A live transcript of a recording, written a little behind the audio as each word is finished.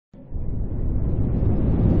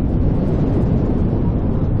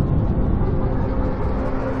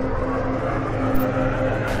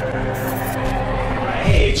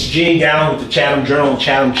Gene Galin with the Chatham Journal and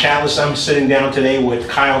Chatham Chatless. I'm sitting down today with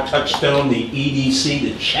Kyle Touchstone, the EDC,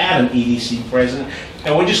 the Chatham EDC president,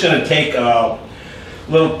 and we're just going to take a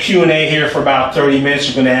little Q&A here for about 30 minutes.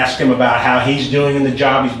 We're going to ask him about how he's doing in the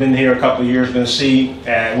job. He's been here a couple of years. We're going to see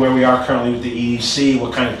where we are currently with the EDC,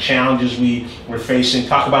 what kind of challenges we're facing,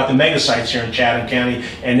 talk about the mega sites here in Chatham County,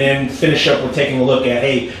 and then finish up with taking a look at,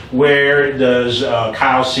 hey, where does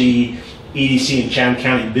Kyle see EDC in Chatham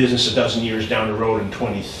County business a dozen years down the road in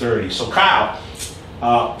 2030. So Kyle,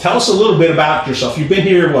 tell us a little bit about yourself. You've been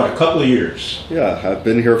here, what, a couple of years? Yeah, I've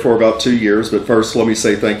been here for about 2 years, but first let me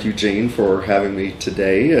say thank you, Gene, for having me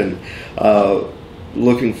today, and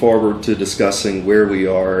looking forward to discussing where we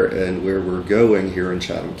are and where we're going here in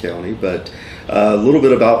Chatham County. But a little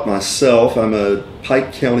bit about myself. I'm a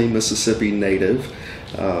Pike County, Mississippi native,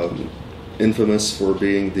 infamous for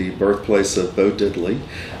being the birthplace of Bo Diddley.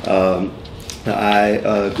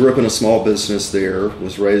 I grew up in a small business there,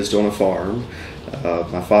 was raised on a farm.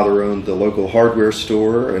 My father owned the local hardware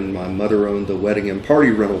store, and my mother owned the wedding and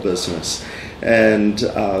party rental business, and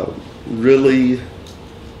really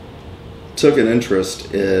took an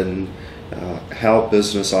interest in how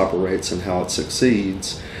business operates and how it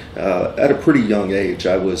succeeds. At a pretty young age.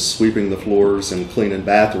 I was sweeping the floors and cleaning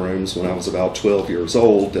bathrooms when I was about 12 years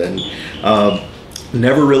old, and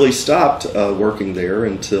never really stopped working there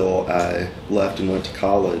until I left and went to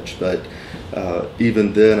college. But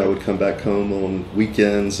even then, I would come back home on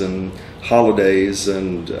weekends and holidays,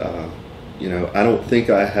 and you know, I don't think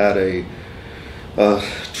I had a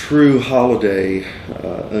true holiday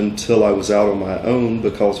until I was out on my own,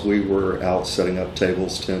 because we were out setting up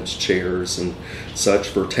tables, tents, chairs, and such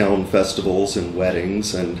for town festivals and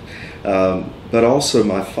weddings. And but also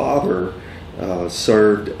my father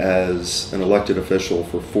served as an elected official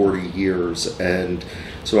for 40 years, and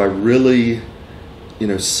so I really, you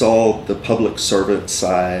know, saw the public servant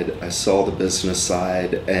side, I saw the business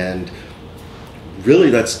side, and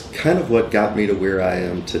really that's kind of what got me to where I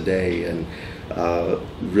am today. And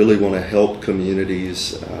really want to help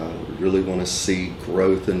communities, really want to see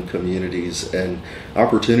growth in communities and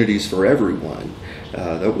opportunities for everyone.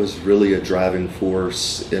 That was really a driving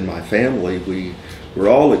force in my family. We were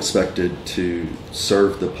all expected to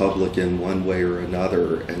serve the public in one way or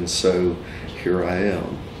another, and so here I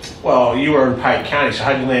am. Well, you were in Pike County, so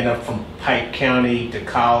how did you land up from Pike County to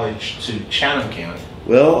college to Chatham County?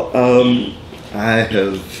 Well, I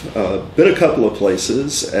have been a couple of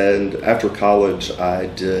places, and after college I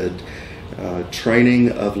did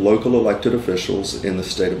training of local elected officials in the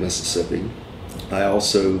state of Mississippi. I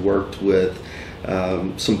also worked with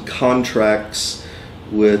some contracts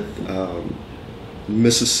with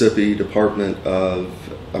Mississippi Department of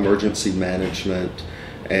Emergency Management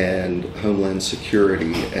and Homeland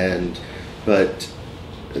Security, but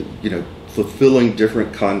you know, fulfilling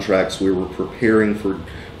different contracts. We were preparing for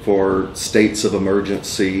states of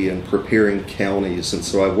emergency and preparing counties, and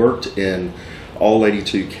so I worked in all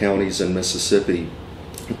 82 counties in Mississippi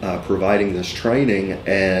providing this training.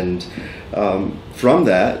 And from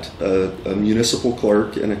that, a municipal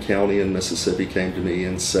clerk in a county in Mississippi came to me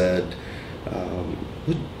and said,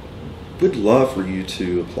 we'd love for you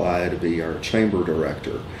to apply to be our chamber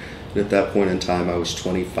director. And at that point in time, I was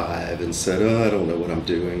 25 and said, I don't know what I'm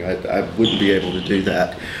doing. I wouldn't be able to do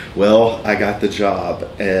that. Well, I got the job,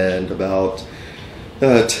 and about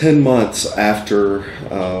 10 months after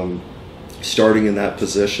starting in that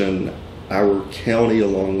position, our county,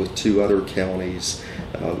 along with 2 other counties,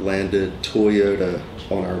 landed Toyota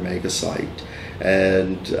on our mega site,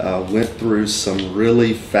 and went through some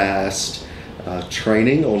really fast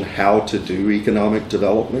training on how to do economic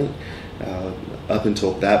development. Up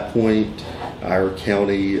until that point, our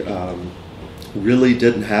county really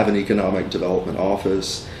didn't have an economic development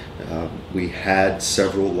office. We had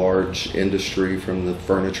several large industry from the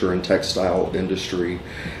furniture and textile industry,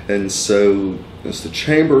 and so as the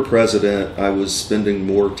chamber president, I was spending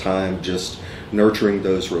more time just nurturing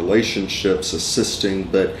those relationships, assisting,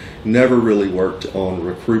 but never really worked on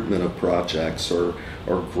recruitment of projects or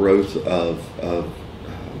growth of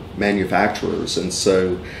manufacturers. And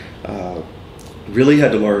so really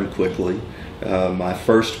had to learn quickly. My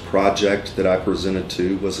first project that I presented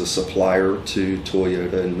to was a supplier to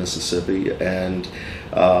Toyota in Mississippi, and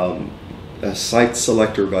a site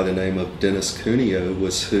selector by the name of Dennis Cuneo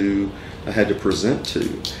was who I had to present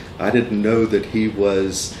to. I didn't know that he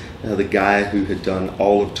was the guy who had done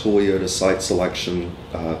all of Toyota site selection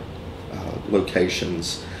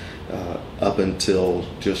locations up until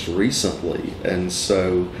just recently. And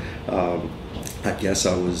so I guess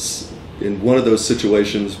I was in one of those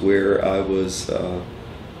situations where I was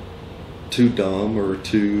too dumb or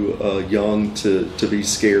too young to be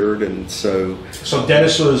scared, and so. So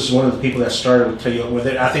Dennis was one of the people that started with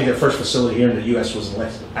it. I think their first facility here in the U.S. was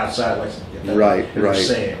outside Lexington. Right.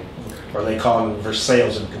 Versailles, or they call them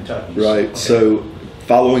Versailles in Kentucky. Right. Okay. So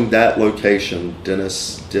following that location,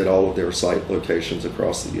 Dennis did all of their site locations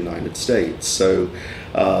across the United States. So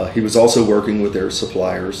he was also working with their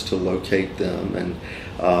suppliers to locate them, and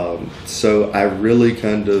so I really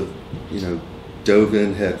kind of, dove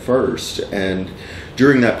in head first. And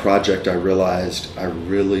during that project, I realized I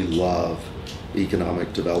really love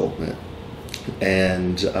economic development,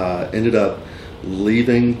 and ended up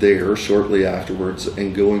leaving there shortly afterwards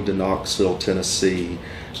and going to Knoxville, Tennessee,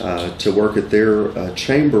 to work at their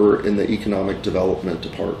chamber in the Economic Development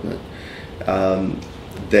Department.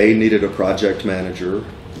 They needed a project manager.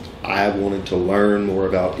 I wanted to learn more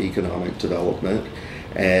about economic development,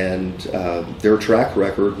 and their track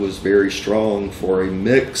record was very strong for a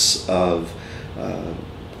mix of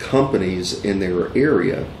companies in their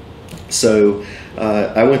area. So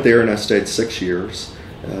I went there and I stayed 6 years.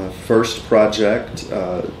 First project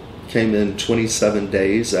came in 27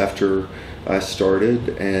 days after I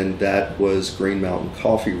started, and that was Green Mountain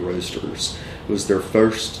Coffee Roasters. It was their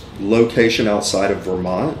first location outside of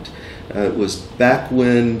Vermont. It was back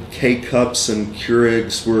when K-Cups and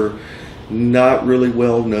Keurigs were not really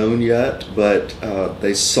well known yet, but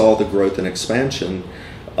they saw the growth and expansion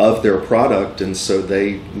of their product, and so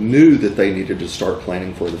they knew that they needed to start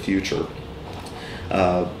planning for the future.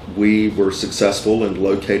 We were successful in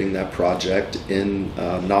locating that project in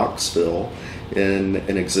Knoxville in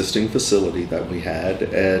an existing facility that we had,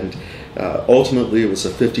 and ultimately it was a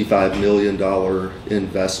 $55 million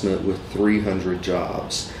investment with 300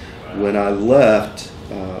 jobs. When I left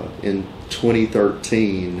in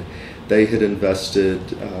 2013, they had invested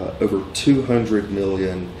over $200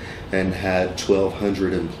 million and had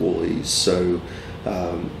 1,200 employees. So,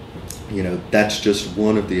 that's just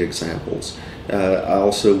one of the examples. I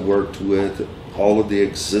also worked with all of the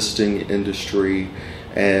existing industry,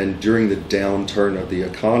 and during the downturn of the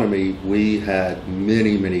economy, we had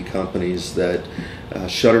many companies that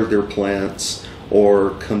shuttered their plants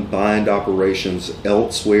or combined operations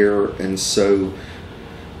elsewhere, and so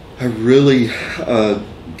I really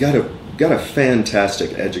got a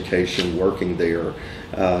fantastic education working there.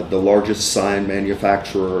 The largest sign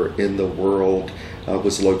manufacturer in the world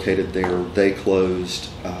was located there. They closed,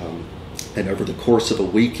 and over the course of a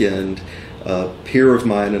weekend, a peer of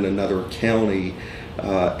mine in another county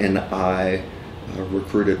and I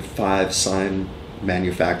recruited 5 sign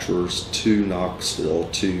manufacturers to Knoxville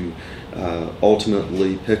to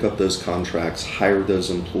ultimately pick up those contracts, hire those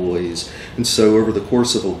employees. And so over the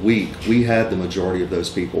course of a week, we had the majority of those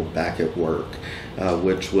people back at work,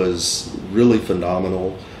 which was really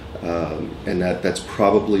phenomenal. And that's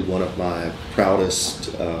probably one of my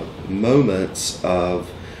proudest moments of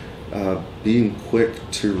being quick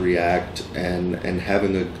to react and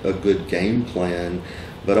having a good game plan,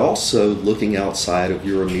 but also looking outside of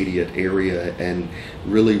your immediate area and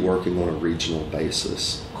really working on a regional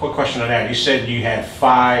basis. Quick question on that. You said you had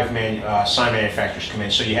 5 sign manufacturers come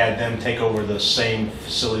in, so you had them take over the same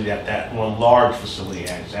facility that one large facility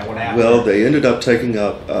had. Is that what happened? Well, they ended up taking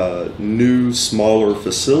up new, smaller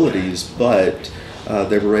facilities, but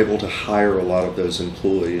they were able to hire a lot of those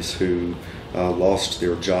employees who lost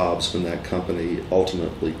their jobs when that company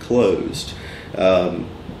ultimately closed.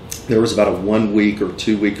 There was about a 1 week or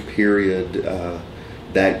 2 week period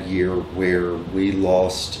that year where we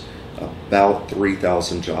lost about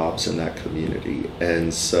 3,000 jobs in that community,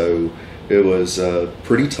 and so it was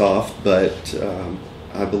pretty tough, but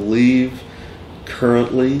I believe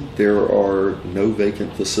currently there are no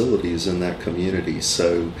vacant facilities in that community.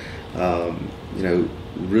 So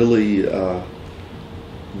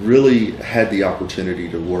really had the opportunity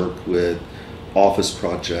to work with office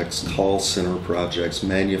projects, call center projects,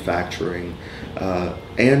 manufacturing,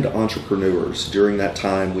 and entrepreneurs. During that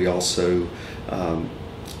time, we also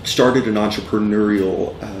started an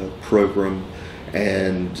entrepreneurial program,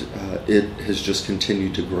 and it has just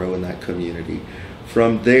continued to grow in that community.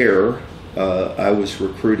 From there, I was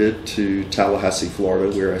recruited to Tallahassee,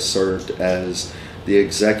 Florida, where I served as the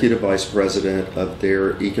executive vice president of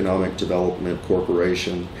their Economic Development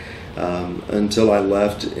Corporation until I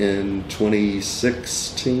left in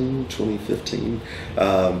 2015,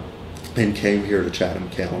 and came here to Chatham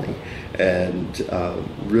County, and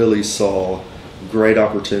really saw great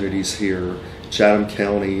opportunities here. Chatham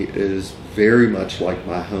County is very much like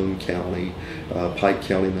my home county, Pike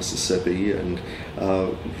County, Mississippi, and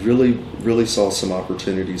really saw some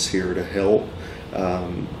opportunities here to help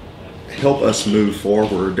help us move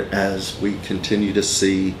forward as we continue to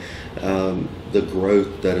see the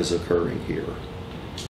growth that is occurring here.